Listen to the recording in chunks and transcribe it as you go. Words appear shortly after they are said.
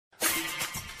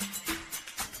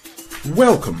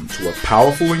Welcome to a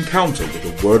powerful encounter with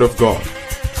the Word of God,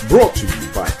 brought to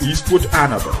you by Eastwood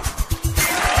Annabelle.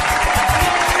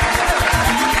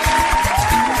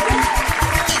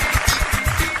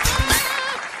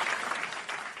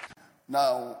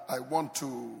 Now, I want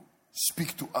to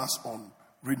speak to us on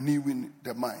renewing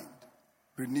the mind.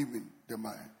 Renewing the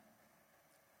mind.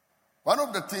 One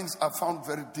of the things I found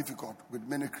very difficult with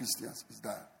many Christians is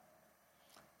that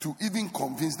to even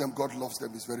convince them God loves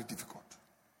them is very difficult.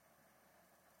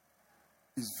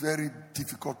 It's very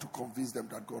difficult to convince them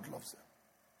that God loves them.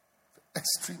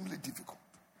 Extremely difficult.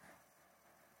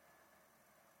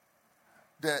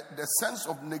 The sense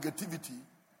of negativity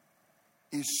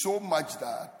is so much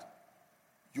that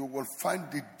you will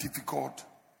find it difficult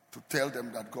to tell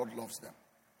them that God loves them.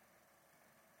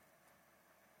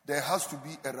 There has to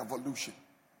be a revolution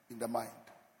in the mind.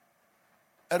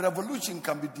 A revolution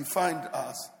can be defined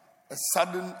as a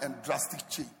sudden and drastic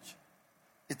change.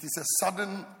 It is a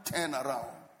sudden turnaround.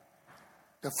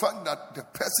 The fact that the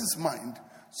person's mind,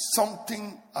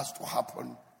 something has to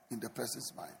happen in the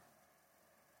person's mind.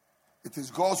 It is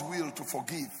God's will to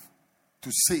forgive,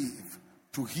 to save,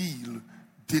 to heal,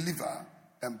 deliver,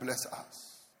 and bless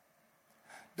us.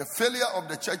 The failure of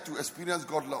the church to experience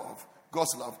God's love,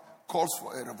 calls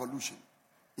for a revolution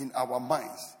in our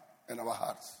minds and our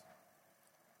hearts.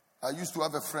 I used to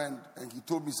have a friend, and he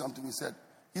told me something. He said,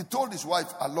 he told his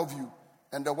wife, "I love you."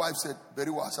 And the wife said, "Very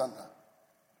well, Sandra.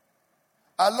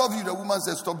 I love you." The woman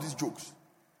said, "Stop these jokes."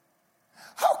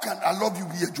 How can "I love you"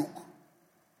 be a joke?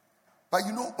 But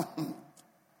you know,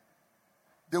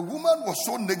 the woman was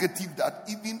so negative that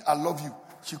even "I love you,"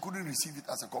 she couldn't receive it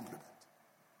as a compliment.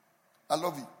 "I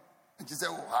love you." And she said,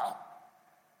 "Oh, wow."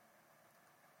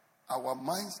 Our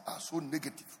minds are so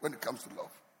negative when it comes to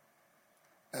love.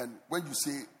 And when you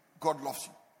say God loves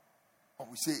you, or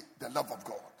we say the love of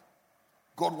God,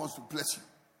 God wants to bless you.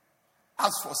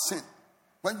 As for sin,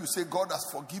 when you say God has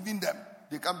forgiven them,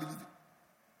 they can't believe it.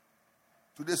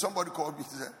 Today somebody called me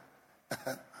and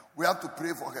said, "We have to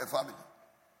pray for her family."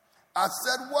 I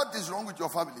said, "What is wrong with your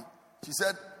family?" She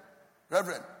said,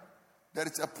 "Reverend, there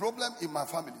is a problem in my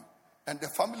family, and the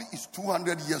family is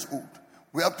 200 years old.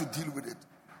 We have to deal with it."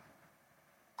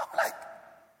 I'm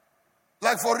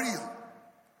like for real.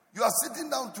 You are sitting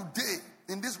down today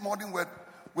in this morning with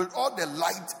all the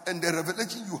light and the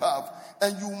revelation you have,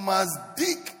 and you must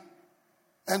dig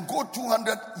and go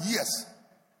 200 years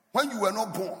when you were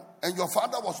not born, and your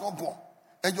father was not born,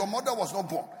 and your mother was not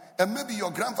born, and maybe your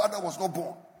grandfather was not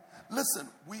born.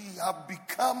 Listen, we have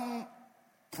become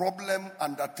problem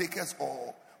undertakers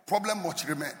or problem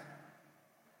mortuary men.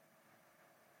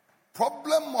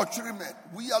 Problem mortuary men.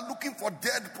 We are looking for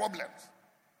dead problems.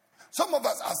 Some of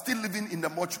us are still living in the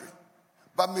mortuary.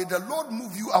 But may the Lord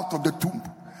move you out of the tomb.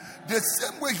 The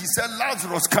same way he said,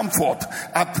 "Lazarus, come forth."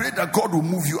 I pray that God will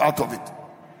move you out of it.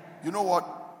 You know what?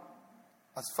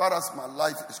 As far as my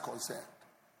life is concerned,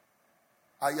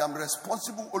 I am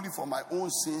responsible only for my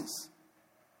own sins,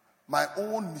 my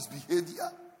own misbehavior,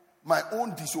 my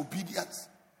own disobedience.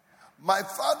 My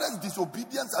father's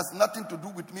disobedience has nothing to do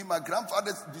with me. My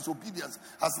grandfather's disobedience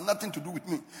has nothing to do with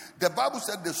me. The Bible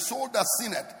said, "The soul that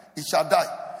sinneth, it shall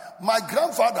die." My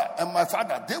grandfather and my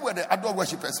father, they were the idol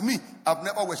worshippers. Me, I've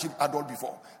never worshipped idol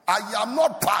before. I am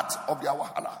not part of their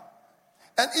wahala.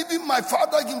 And even my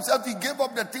father himself, he gave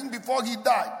up the thing before he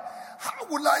died. How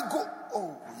will I go?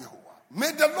 Oh, Jehovah.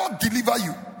 May the Lord deliver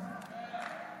you.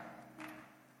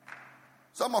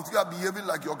 Some of you are behaving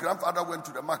like your grandfather went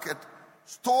to the market,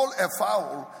 stole a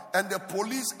fowl, and the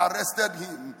police arrested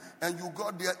him, and you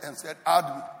got there and said,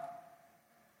 "Add me.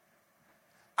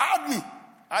 Add me.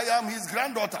 I am his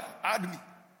granddaughter. Add me.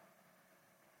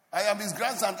 I am his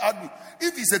grandson. Add me."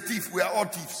 If he's a thief, we are all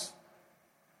thieves.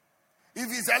 If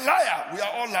he's a liar, we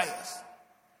are all liars.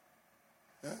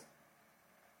 Yeah?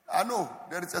 I know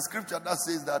there is a scripture that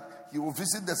says that he will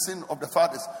visit the sin of the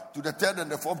fathers to the third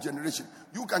and the fourth generation.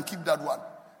 You can keep that one.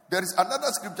 There is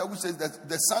another scripture which says that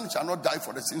the son shall not die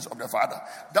for the sins of the father.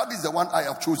 That is the one I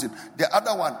have chosen. The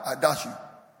other one, I dash you.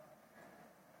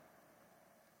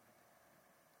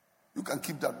 You can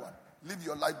keep that one. Live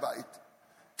your life by it.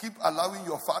 Keep allowing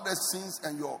your father's sins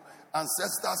and your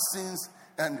ancestors' sins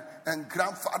and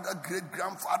grandfather,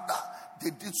 great-grandfather.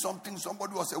 They did something.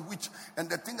 Somebody was a witch. And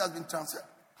the thing has been transferred.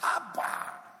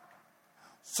 Abba.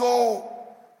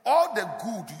 So, all the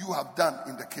good you have done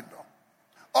in the kingdom,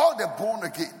 all the born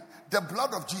again, the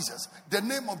blood of Jesus, the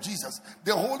name of Jesus,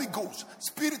 the Holy Ghost,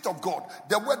 Spirit of God,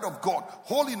 the word of God,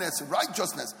 holiness,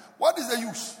 righteousness. What is the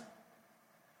use?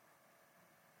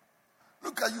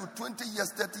 Look at you, 20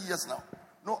 years, 30 years now.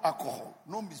 No alcohol,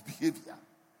 no misbehavior.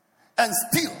 And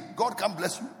still, God can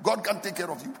bless you. God can take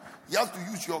care of you. He has to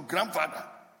use your grandfather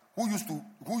who used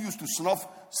to snuff.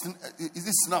 Is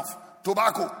it snuff?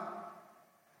 Tobacco.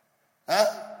 Huh?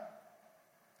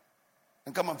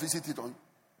 And come and visit it on you.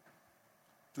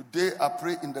 Today I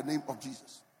pray in the name of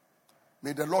Jesus.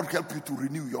 May the Lord help you to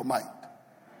renew your mind.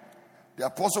 The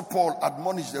Apostle Paul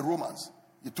admonished the Romans.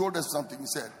 He told us something. He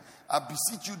said, I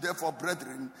beseech you therefore,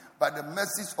 brethren, by the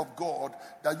mercies of God,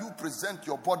 that you present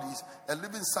your bodies a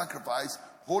living sacrifice,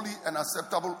 holy and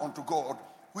acceptable unto God,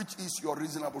 which is your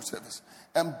reasonable service.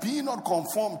 And be not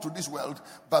conformed to this world,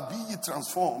 but be ye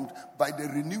transformed by the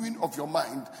renewing of your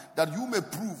mind, that you may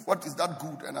prove what is that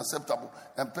good and acceptable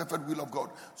and perfect will of God.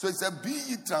 So it said, be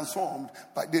ye transformed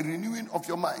by the renewing of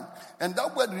your mind. And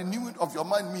that word renewing of your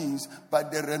mind means by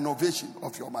the renovation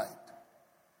of your mind.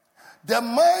 The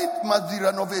mind must be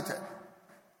renovated.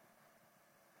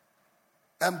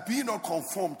 And be not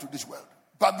conformed to this world,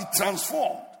 but be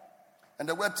transformed. And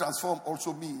the word transform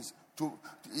also means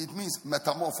it means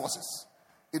metamorphosis.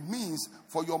 It means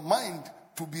for your mind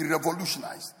to be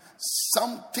revolutionized.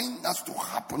 Something has to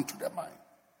happen to the mind.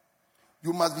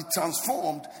 You must be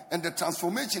transformed, and the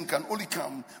transformation can only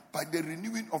come by the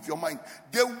renewing of your mind.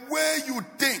 The way you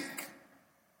think.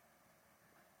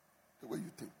 The way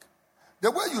you think. The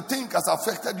way you think has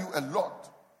affected you a lot.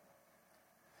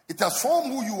 It has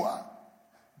formed who you are.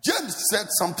 James said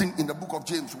something in the book of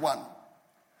James 1.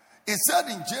 He said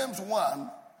in James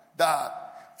 1 that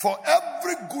for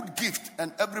every good gift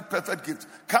and every perfect gift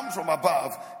comes from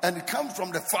above, and it comes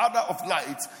from the Father of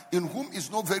lights, in whom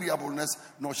is no variableness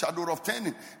nor shadow of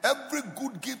turning. Every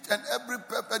good gift and every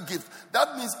perfect gift.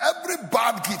 That means every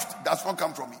bad gift does not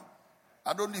come from me.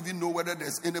 I don't even know whether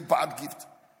there's any bad gift.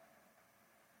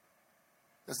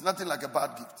 There's nothing like a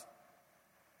bad gift.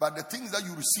 But the things that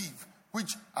you receive,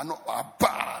 which are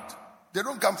bad, they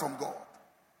don't come from God.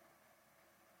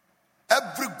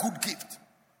 Every good gift.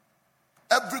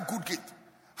 Every good gift.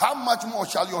 How much more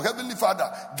shall your heavenly Father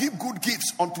give good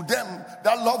gifts unto them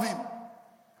that love him?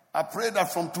 I pray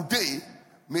that from today,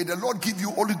 may the Lord give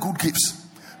you only good gifts.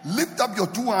 Lift up your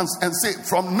two hands and say,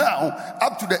 from now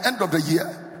up to the end of the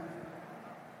year.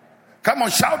 Come on,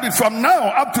 shout it, from now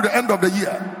up to the end of the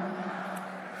year.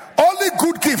 Only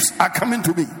good gifts are coming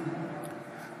to me.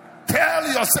 Tell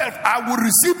yourself, I will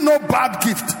receive no bad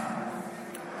gift.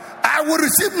 I will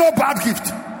receive no bad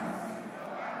gift.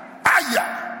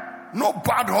 No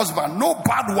bad husband, no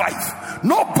bad wife,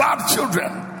 no bad children,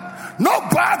 no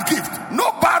bad gift, no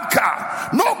bad car,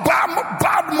 no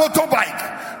bad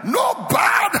motorbike, no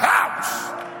bad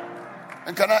house.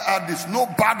 And can I add this? No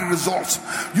bad results.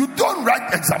 You don't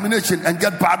write examination and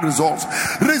get bad results.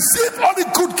 Receive only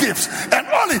good gifts and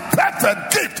only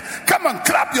perfect gift. Come and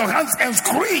clap your hands and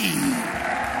scream.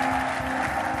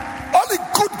 Only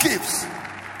good gifts.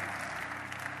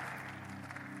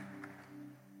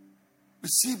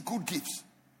 Receive good gifts.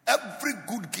 Every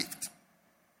good gift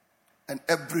and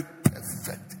every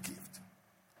perfect gift.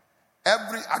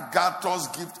 Every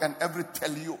agathos gift and every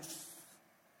teleos.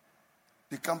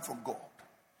 They come from God.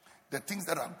 The things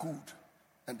that are good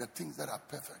and the things that are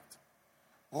perfect.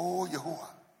 Oh, Yehovah,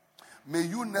 may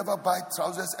you never buy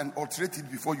trousers and alterate it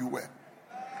before you wear.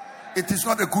 It is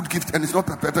not a good gift and it's not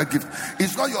a perfect gift.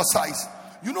 It's not your size.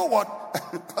 You know what,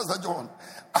 Pastor John?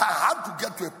 I had to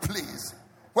get to a place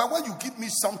where when you give me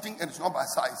something and it's not my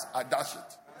size, I dash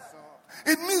it.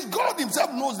 It means God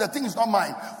himself knows the thing is not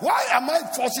mine. Why am I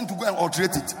forcing to go and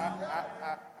alterate it?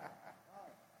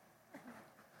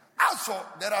 Also,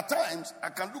 there are times I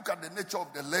can look at the nature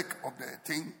of the leg of the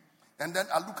thing, and then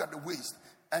I look at the waist,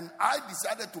 and I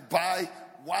decided to buy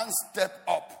one step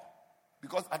up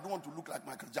because I don't want to look like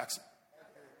Michael Jackson.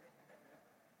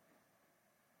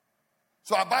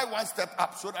 So I buy one step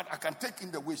up so that I can take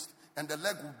in the waist, and the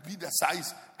leg will be the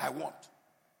size I want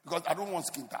because I don't want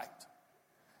skin tight.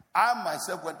 I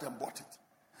myself went and bought it.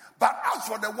 But as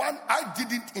for the one I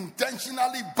didn't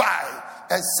intentionally buy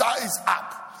a size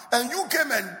up, and you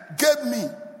came and gave me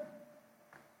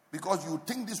because you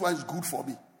think this one is good for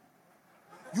me.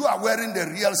 You are wearing the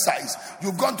real size.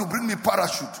 You've gone to bring me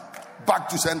parachute back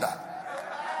to sender.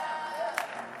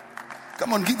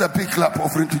 Come on, give a big clap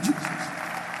offering to Jesus.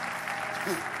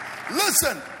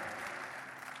 Listen,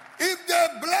 if they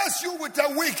bless you with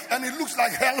a wig and it looks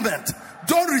like helmet,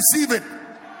 don't receive it.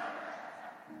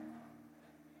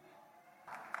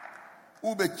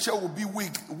 Ube will be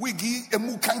wiggy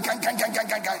emu kan.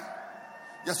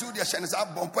 Yes, you dear is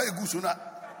up bompa egusuna.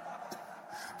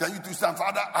 Then you to stand,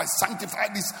 Father, I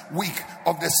sanctify this wig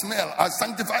of the smell. I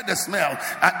sanctify the smell.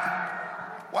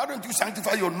 Why don't you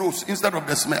sanctify your nose instead of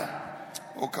the smell?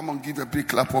 Oh, come on, give a big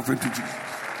clap offering to Jesus.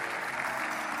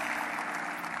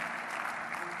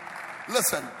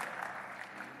 Listen,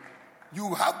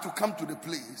 you have to come to the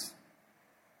place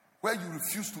where you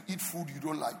refuse to eat food you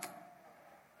don't like,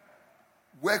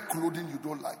 wear clothing you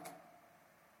don't like.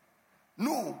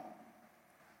 No.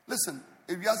 Listen,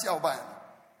 if you ask your buyer,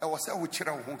 I was saying, which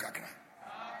children won't kakra.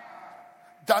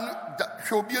 Dan,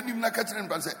 she'll be a new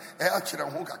Nakachin and say, I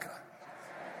children won't kakra.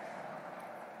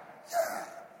 Yeah.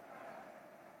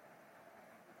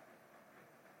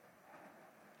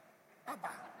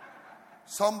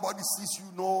 Somebody sees you,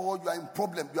 no, you are in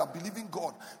problem. You are believing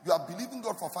God. You are believing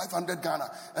God for 500 Ghana.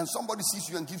 And somebody sees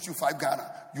you and gives you 5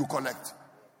 Ghana. You collect.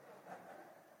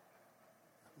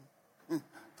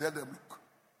 Tell them, look,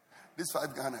 this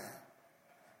 5 Ghana,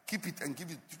 keep it and give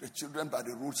it to the children by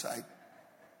the roadside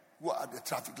who are at the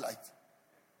traffic light.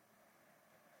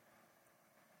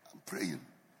 I'm praying.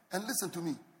 And listen to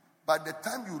me. By the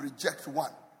time you reject 1,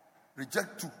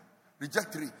 reject 2,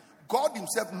 reject 3, God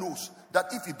himself knows that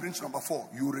if he brings number 4,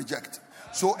 you reject.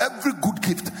 So every good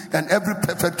gift and every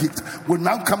perfect gift will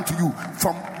now come to you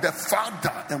from the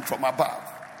Father and from above.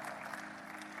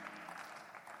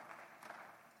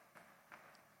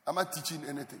 Am I teaching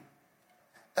anything?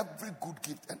 Every good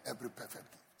gift and every perfect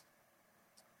gift.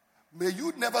 May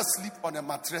you never sleep on a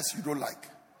mattress you don't like.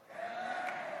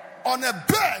 On a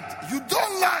bed you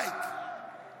don't like.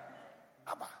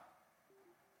 Abba.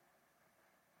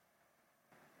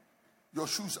 Your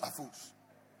shoes are false.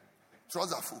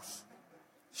 Trousers are false.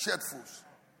 Shirt false.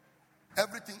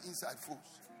 Everything inside false.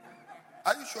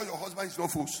 Are you sure your husband is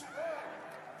not false?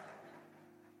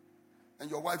 And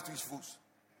your wife too is false.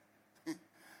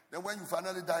 Then when you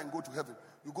finally die and go to heaven,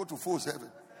 you go to false heaven.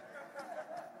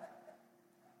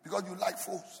 Because you like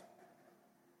false.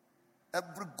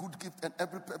 Every good gift and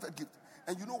every perfect gift.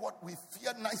 And you know what? We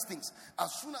fear nice things.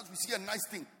 As soon as we see a nice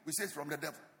thing, we say it's from the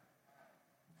devil.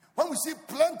 When we see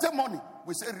plenty of money,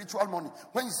 we say ritual money.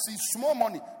 When you see small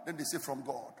money, then they say from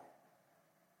God.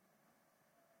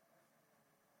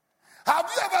 Have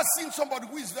you ever seen somebody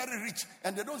who is very rich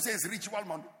and they don't say it's ritual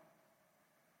money?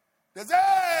 They say,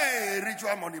 hey,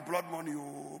 ritual money, blood money,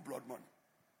 oh, blood money.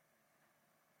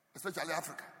 Especially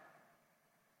Africa.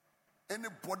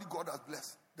 Anybody God has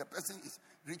blessed, the person is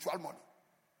ritual money.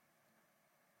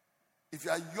 If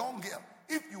you are a young girl,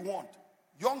 if you want,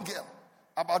 young girl,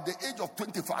 about the age of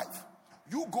 25,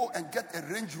 you go and get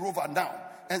a Range Rover now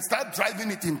and start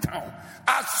driving it in town.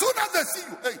 As soon as they see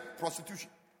you, hey, prostitution.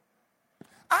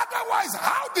 Otherwise,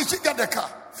 how did she get the car?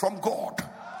 From God.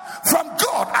 From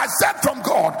God. I said from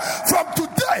God. From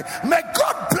today, may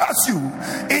God bless you.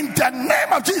 In the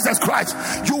name of Jesus Christ,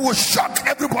 you will shock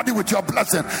everybody with your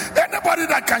blessing. Anybody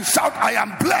that can shout, I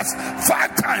am blessed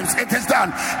 5 times, it is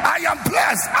done. I am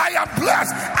blessed. I am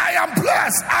blessed. I am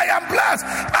blessed. I am blessed.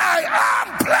 I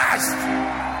am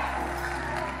blessed.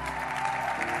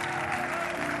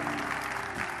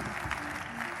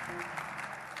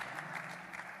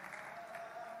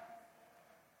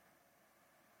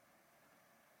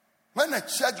 When a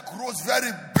church grows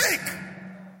very big,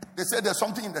 they say there's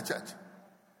something in the church.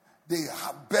 They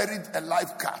have buried a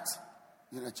live cat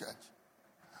in a church.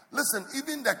 Listen,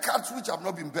 even the cats which have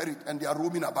not been buried and they are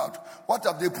roaming about, what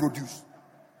have they produced?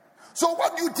 So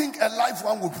what do you think a live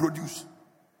one will produce?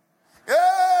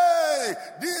 Hey,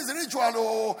 this is ritual.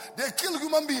 Oh, they kill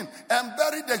human being and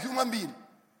bury the human being.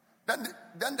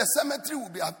 Then the cemetery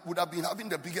would have been having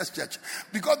the biggest church,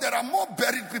 because there are more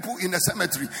buried people in the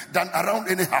cemetery than around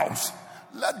any house.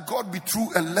 Let God be true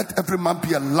and let every man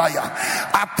be a liar.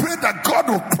 I pray that God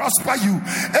will prosper you.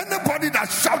 Anybody that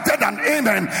shouted an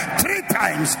amen 3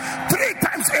 times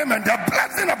amen, the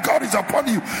blessing of God is upon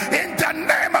you. In the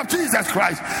name of Jesus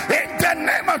Christ. In the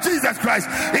name of Jesus Christ.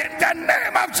 In the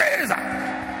name of Jesus.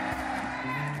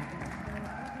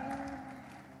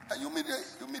 And you meet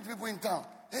people in town.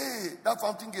 Hey, that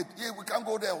fountain gate, yeah, we can't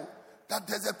go there. That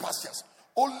desert pastures,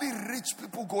 only rich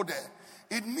people go there.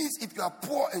 It means if you are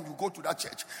poor and you go to that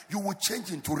church, you will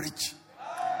change into rich.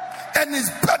 And it's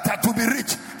better to be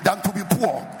rich than to be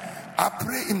poor. I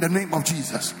pray in the name of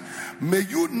Jesus, may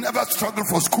you never struggle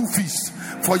for school fees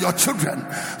for your children,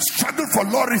 struggle for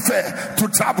lorry fare to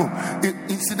travel.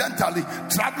 Incidentally,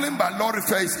 traveling by lorry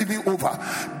fare is even over.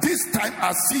 This time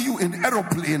I see you in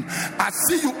aeroplane, I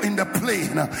see you in the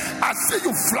plane, I see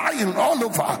you flying all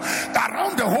over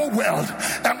around the whole world.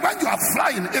 And when you are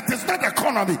flying, it is not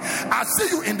economy. I see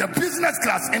you in the business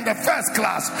class, in the first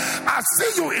class. I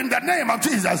see you in the name of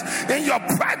Jesus in your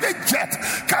private jet.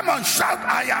 Come on, shout,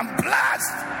 I am blessed.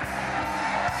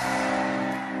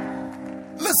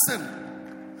 Listen,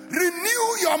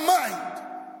 renew your mind.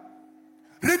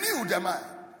 Renew the mind.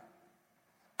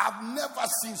 I've never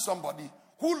seen somebody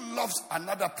who loves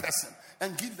another person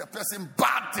and gives the person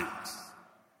bad things.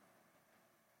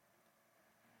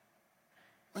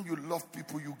 When you love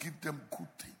people, you give them good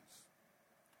things.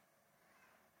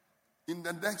 In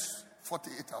the next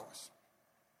 48 hours,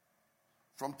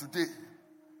 from today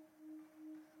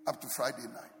up to Friday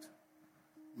night,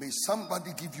 may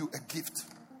somebody give you a gift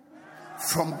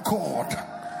from God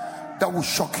that will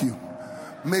shock you.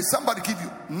 May somebody give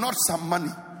you not some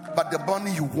money, but the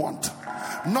money you want.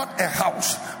 Not a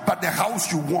house, but the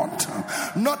house you want.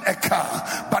 Not a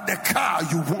car, but the car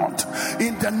you want.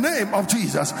 In the name of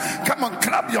Jesus, come on,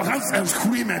 clap your hands and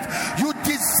scream it. You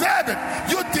deserve it.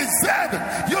 You deserve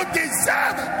it. You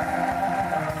deserve it.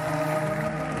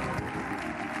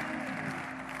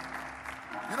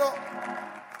 You know,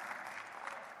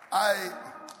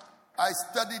 I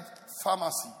studied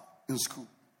pharmacy in school.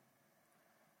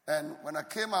 And when I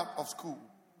came out of school,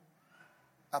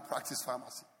 I practiced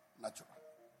pharmacy, natural.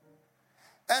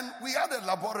 And we had a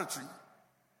laboratory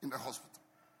in the hospital.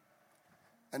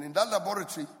 And in that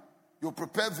laboratory, you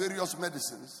prepare various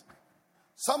medicines.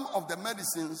 Some of the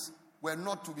medicines were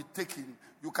not to be taken.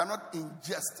 You cannot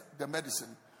ingest the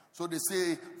medicine. So they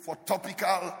say for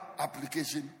topical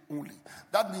application only.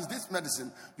 That means this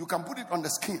medicine, you can put it on the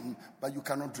skin, but you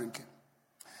cannot drink it.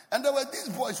 And there were these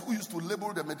boys who used to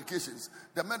label the medications,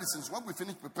 the medicines. When we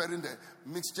finished preparing the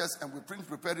mixtures and we finished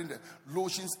preparing the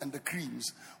lotions and the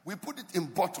creams, we put it in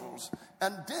bottles.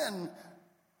 And then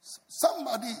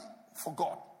somebody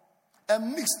forgot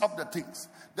and mixed up the things.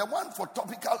 The one for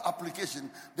topical application,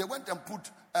 they went and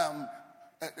put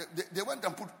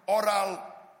oral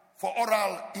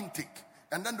intake.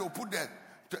 And then they'll put the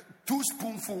 2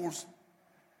 spoonfuls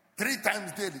 3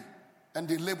 times daily. And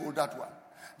they labeled that one.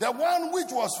 The one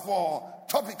which was for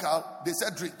topical, they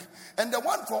said drink. And the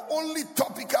one for only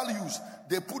topical use,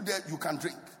 they put there, you can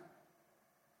drink.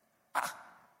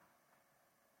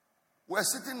 We're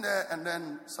sitting there and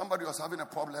then somebody was having a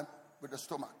problem with the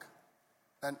stomach.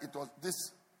 And it was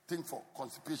this thing for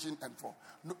constipation and for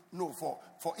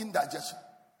indigestion.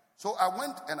 So I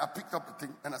went and I picked up the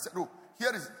thing and I said, oh,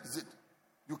 here is it.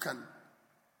 You can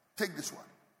take this one.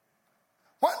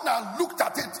 When I looked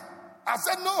at it, I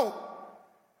said, no.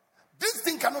 This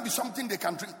thing cannot be something they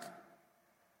can drink.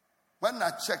 When I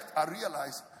checked, I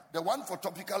realized the one for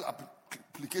topical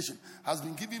application has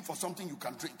been given for something you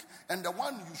can drink. And the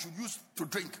one you should use to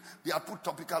drink, they have put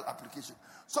topical application.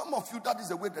 Some of you, that is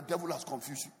the way the devil has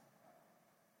confused you.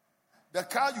 The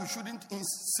car you shouldn't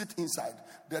sit inside,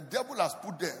 the devil has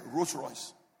put there Rolls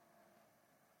Royce.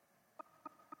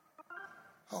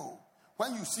 Oh,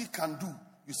 when you see can do,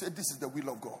 you say this is the will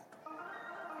of God.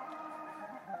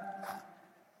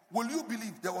 Will you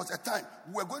believe there was a time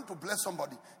we were going to bless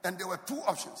somebody and there were 2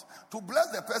 options. To bless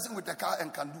the person with the car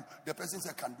and can do. The person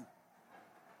said can do.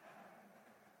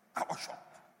 I was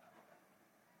shocked.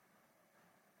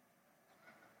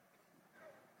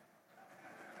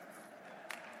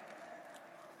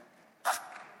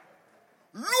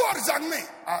 Lord Zangme,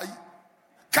 I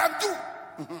can do.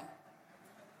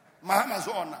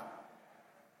 Mahamazona.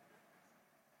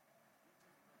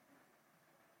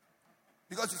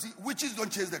 Because you see, witches don't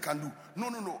chase the can do.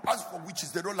 No. As for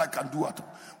witches, they don't like can do at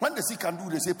all. When they see can do,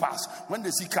 they say pass. When they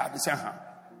see car, they say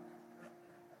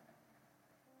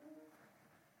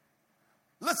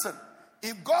Listen,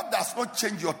 if God does not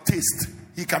change your taste,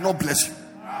 He cannot bless you.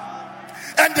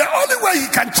 And the only way He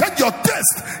can change your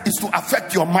taste is to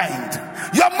affect your mind.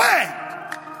 Your mind.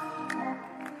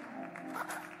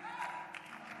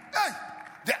 Hey,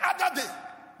 the other day,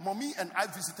 Mommy and I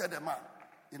visited a man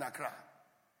in Accra.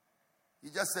 He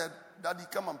just said, Daddy,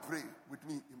 come and pray with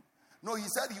me. No, he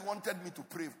said he wanted me to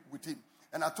pray with him.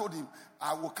 And I told him,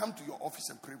 I will come to your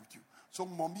office and pray with you. So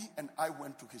Mommy and I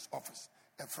went to his office,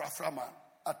 a Frafra man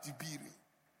at Tibiri.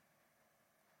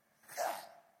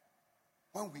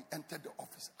 When we entered the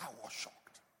office, I was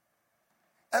shocked.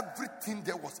 Everything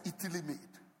there was Italy made.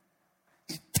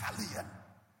 Italian.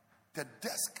 The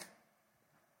desk.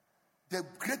 The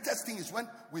greatest thing is when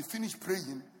we finished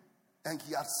praying, and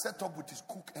he had set up with his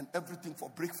cook and everything for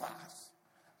breakfast.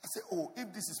 I said, oh,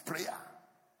 if this is prayer,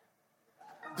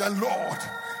 the Lord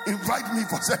invite me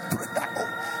for said prayer. Oh,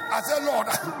 I said, Lord,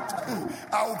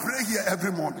 I will pray here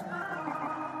every morning.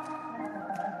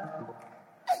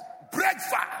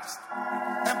 Breakfast.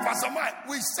 And Pastor Mike,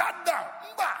 we sat down.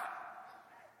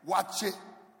 Wache,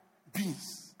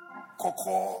 beans,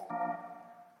 cocoa,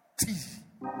 tea,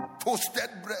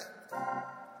 toasted bread,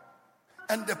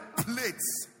 and the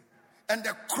plates. And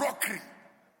the crockery,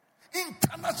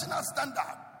 international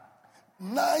standard,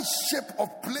 nice shape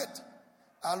of plate.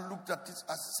 I looked at this,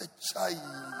 I said, chai.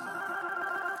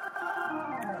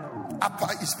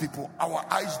 Upper East people, our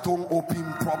eyes don't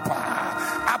open proper.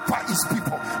 Upper East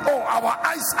people, oh, our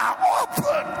eyes are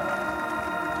open.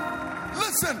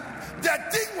 Listen, The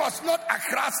thing was not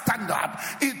Accra standard,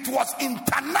 it was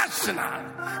international,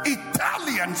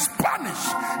 Italian,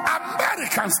 Spanish,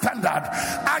 American standard.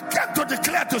 I came to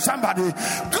declare to somebody,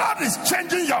 God is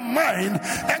changing your mind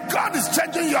and God is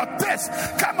changing your taste.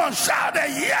 Come on, shout a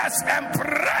yes and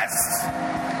press.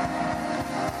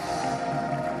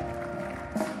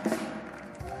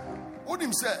 What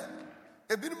him say?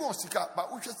 A bit more sika,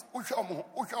 but Usha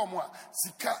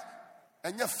sika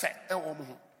and your fat.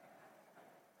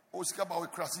 Osika ba we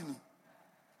krasini.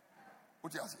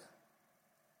 What you say?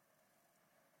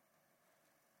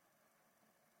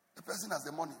 The person has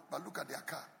the money, but look at their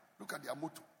car, look at their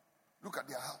motor, look at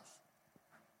their house.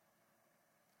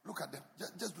 Look at them.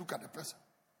 Just look at the person.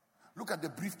 Look at the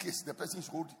briefcase the person is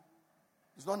holding.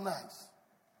 It's not nice.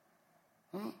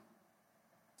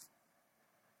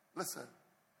 Listen.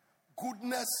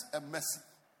 Goodness and mercy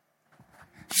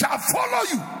shall follow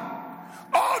you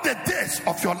all the days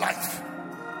of your life.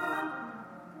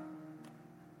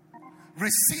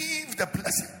 Receive the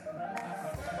blessing.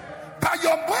 But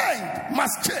your mind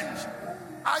must change.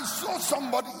 I saw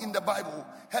somebody in the Bible,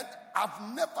 and I've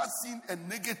never seen a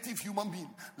negative human being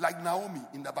like Naomi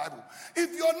in the Bible.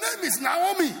 If your name is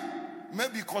Naomi,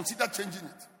 maybe consider changing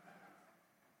it.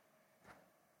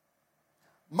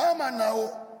 Mama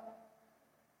Nao,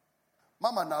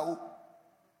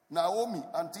 Naomi,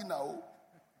 Auntie Nao.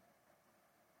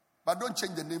 But don't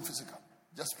change the name physical,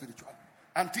 just spiritual.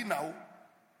 Auntie Nao.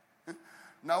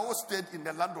 Nao stayed in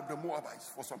the land of the Moabites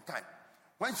for some time.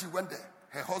 When she went there,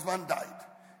 her husband died.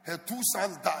 Her 2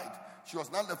 sons died. She was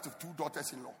now left with 2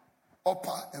 daughters-in-law,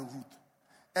 Orpah and Ruth.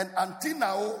 And Auntie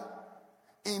Nao,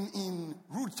 in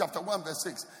Ruth chapter 1 verse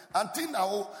 6, Auntie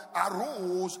Nao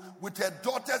arose with her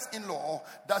daughters-in-law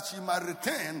that she might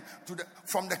return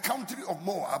from the country of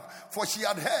Moab, for she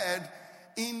had heard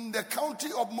in the country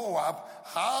of Moab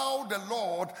how the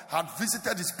Lord had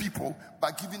visited his people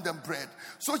by giving them bread.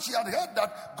 So she had heard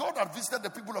that God had visited the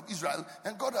people of Israel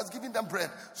and God has given them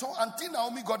bread. So Auntie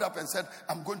Naomi got up and said,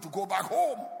 I'm going to go back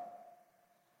home.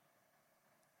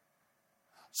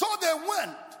 So they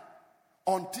went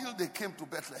until they came to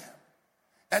Bethlehem.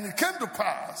 And it came to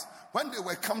pass when they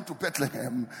were come to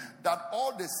Bethlehem that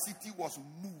all the city was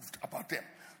moved about them.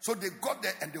 So they got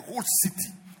there and the whole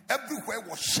city, everywhere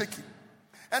was shaking.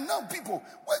 And now people,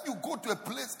 when you go to a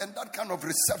place and that kind of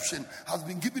reception has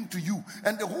been given to you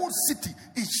and the whole city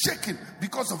is shaking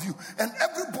because of you and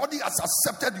everybody has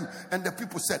accepted you, and the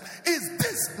people said, is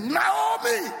this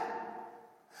Naomi?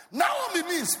 Naomi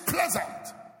means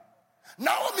pleasant.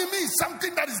 Naomi means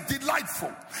something that is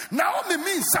delightful. Naomi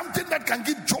means something that can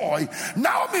give joy.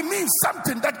 Naomi means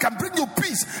something that can bring you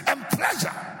peace and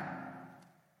pleasure.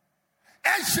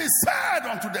 And she said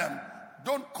unto them,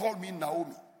 don't call me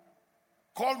Naomi.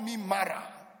 Call me Mara.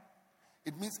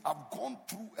 It means I've gone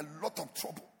through a lot of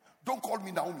trouble. Don't call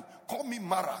me Naomi. Call me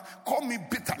Mara. Call me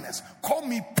bitterness. Call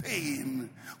me pain.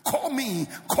 Call me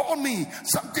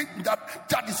something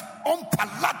that is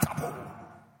unpalatable.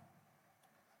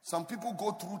 Some people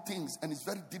go through things and it's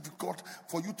very difficult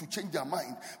for you to change their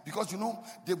mind because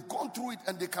they've gone through it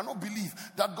and they cannot believe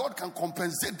that God can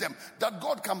compensate them, that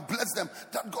God can bless them,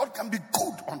 that God can be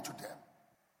good unto them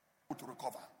to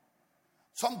recover.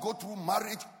 Some go through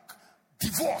marriage,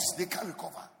 divorce, they can't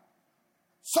recover.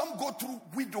 Some go through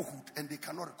widowhood and they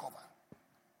cannot recover.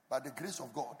 By the grace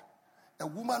of God, a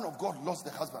woman of God lost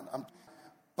the husband.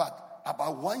 But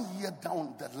about 1 year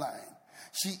down the line,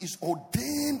 she is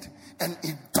ordained and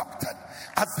inducted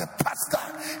as the pastor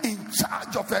in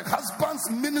charge of her husband's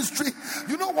ministry.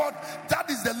 You know what? That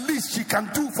is the least she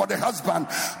can do for the husband.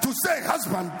 To say,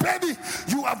 husband, baby,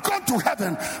 you have gone to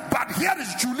heaven, but here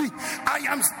is Julie. I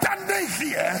am standing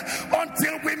here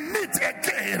until we meet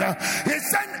again. He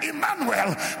said,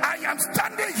 Emmanuel, I am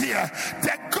standing here.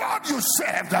 The God you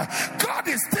served, God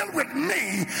is still with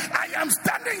me. I am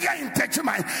standing here in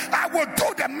Techumai. I will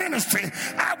do the ministry.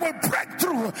 I will break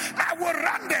through. I will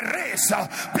run the race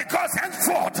because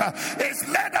henceforth is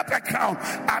laid up a crown.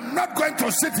 I'm not going to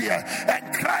sit here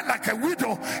and cry like a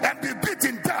widow and be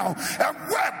beaten down and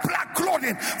wear black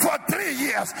clothing for 3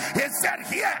 years. He said,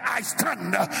 here I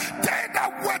stand. They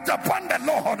that wait upon the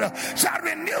Lord shall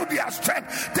renew their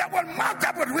strength. They will mount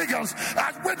up with wings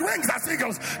as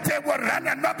eagles. They will run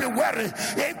and not be weary.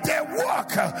 If they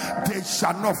walk, they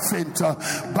shall not faint.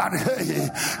 But hey,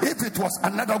 if it was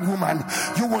another woman,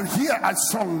 you will hear a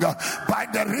song by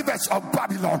the rivers of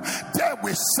Babylon. There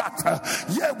we sat,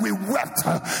 here we wept.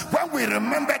 When we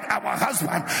remembered our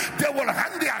husband, they will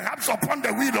hang their harps upon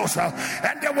the windows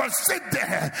and they will sit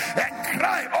there and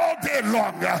cry all day day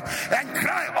long, and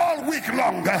cry all week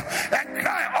long, and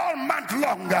cry all month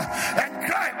long, and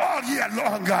cry all year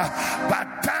long. But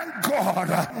thank God,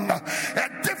 a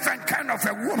different kind of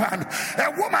a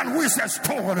woman who is a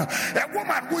stone, a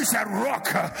woman who is a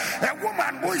rock, a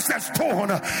woman who is a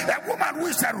stone, a woman who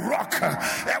is a rock,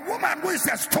 a woman who is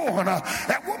a stone,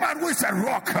 a woman who is a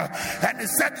rock. And he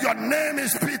said, your name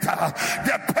is Peter,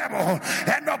 the pebble,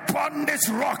 and upon this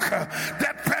rock,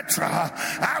 the Petra,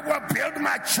 I will build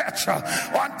my church.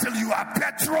 Until you are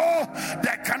Petro,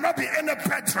 there cannot be any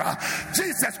Petra.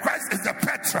 Jesus Christ is the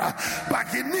Petra, but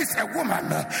he needs a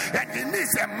woman and he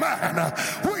needs a man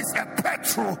who is a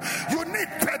Petro. You need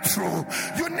Petro,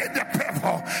 you need the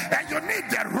pebble, and you need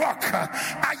the rock.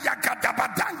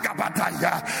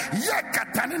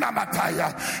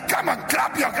 Come on,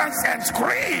 clap your hands and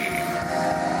scream.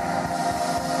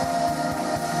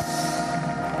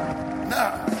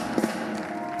 Now,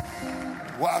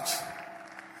 watch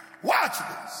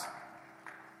this.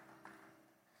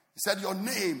 He said, your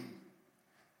name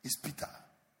is Peter,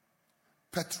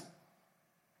 Petro,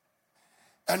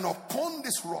 and upon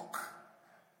this rock,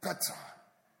 Petra,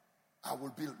 I will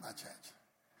build my church.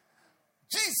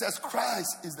 Jesus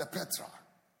Christ is the Petra.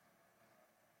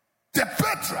 The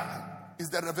Petra is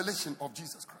the revelation of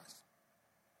Jesus Christ.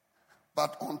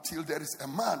 But until there is a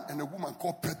man and a woman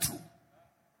called Petro,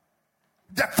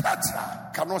 the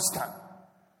Petra cannot stand.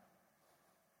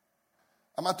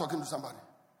 Am I talking to somebody?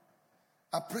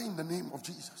 I pray in the name of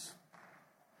Jesus.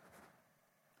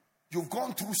 You've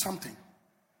gone through something,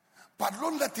 but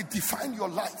don't let it define your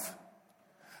life.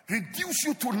 Reduce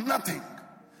you to nothing.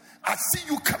 I see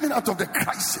you coming out of the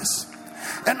crisis,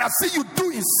 and I see you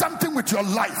doing something with your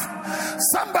life.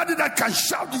 Somebody that can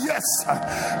shout yes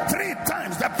 3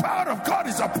 times. The power of God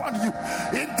is upon you.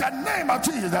 In the name of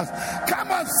Jesus.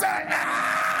 Come on, say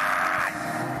ah!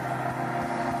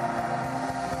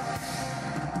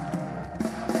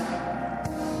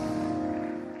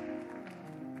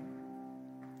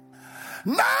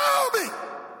 Naomi.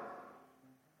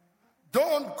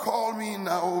 Don't call me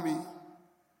Naomi.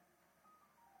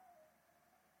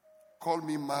 Call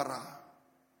me Mara.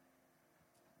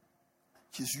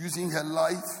 She's using her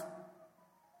life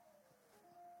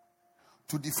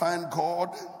to define God.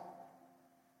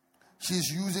 She's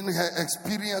using her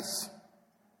experience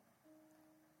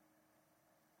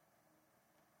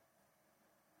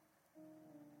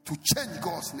to change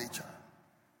God's nature.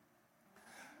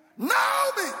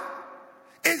 Naomi,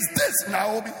 is this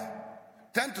Naomi?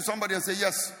 Turn to somebody and say,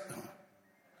 yes.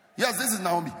 Yes, this is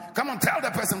Naomi. Come on, tell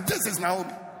the person, this is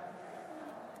Naomi.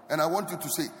 And I want you to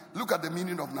say, look at the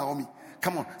meaning of Naomi.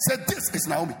 Come on, say, this is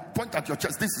Naomi. Point at your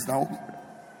chest, this is Naomi.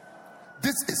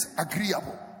 This is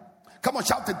agreeable. Come on,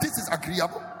 shout it, this is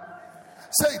agreeable.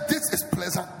 Say, this is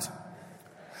pleasant.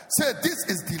 Say, this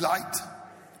is delight.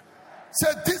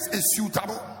 Say, this is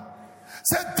suitable.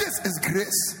 Say, this is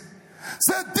grace.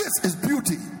 Say, this is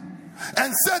beauty.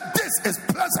 And say, this is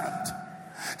pleasant.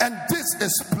 And this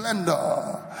is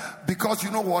splendor. Because you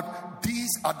know what?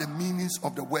 These are the meanings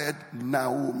of the word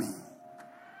Naomi.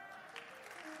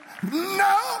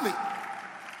 Naomi,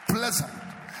 pleasant.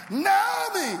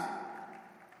 Naomi,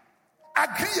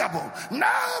 agreeable.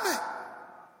 Naomi,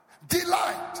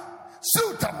 delight,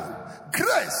 suitable,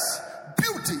 grace,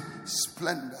 beauty,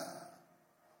 splendor.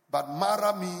 But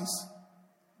Mara means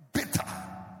bitter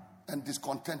and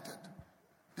discontented.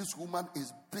 This woman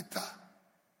is bitter.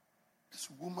 This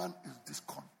woman is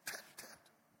discontented.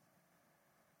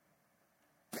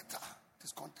 Bitter,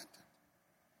 discontented.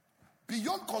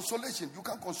 Beyond consolation, you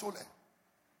can console her.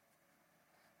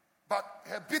 But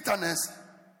her bitterness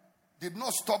did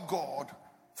not stop God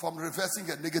from reversing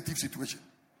a negative situation.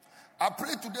 I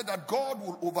pray today that God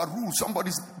will overrule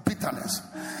somebody's bitterness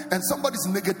and somebody's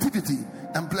negativity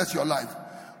and bless your life.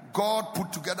 God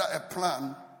put together a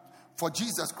plan for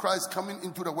Jesus Christ coming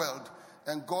into the world,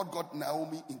 and God got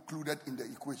Naomi included in the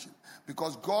equation.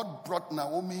 Because God brought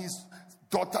Naomi's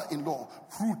daughter-in-law,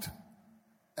 Ruth,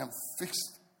 and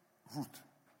fixed Ruth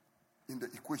in the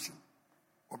equation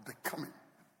of the coming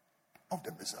of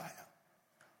the Messiah.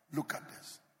 Look at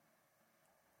this.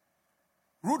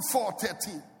 Ruth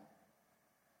 4:13.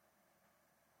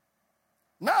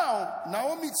 Now,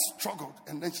 Naomi struggled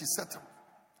and then she settled.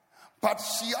 But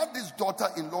she had this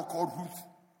daughter-in-law called Ruth.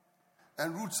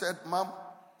 And Ruth said, Mom,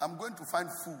 I'm going to find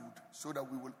food so that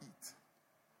we will eat.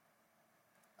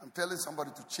 I'm telling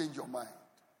somebody to change your mind.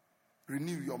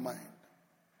 Renew your mind.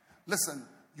 Listen,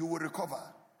 you will recover.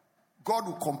 God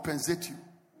will compensate you.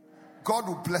 God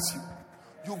will bless you.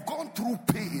 You've gone through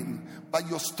pain, but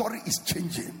your story is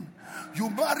changing. You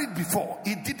married before,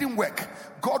 it didn't work.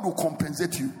 God will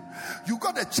compensate you. You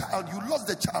got a child, you lost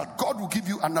the child, God will give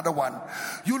you another one.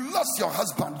 You lost your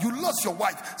husband, you lost your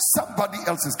wife, somebody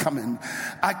else is coming.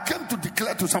 I came to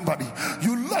declare to somebody,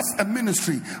 you lost a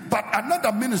ministry, but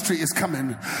another ministry is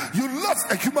coming. You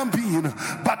lost a human being,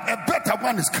 but a better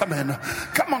one is coming.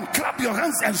 Come on, clap your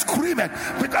hands and scream it,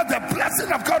 because the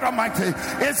blessing of God Almighty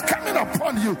is coming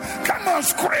upon you. Come on,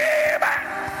 scream it.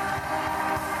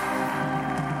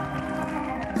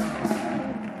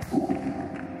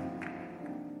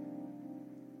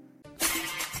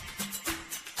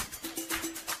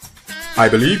 I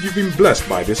believe you've been blessed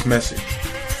by this message.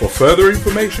 For further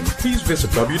information, please visit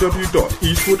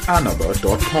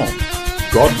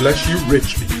www.eastwoodanaba.com. God bless you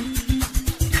richly.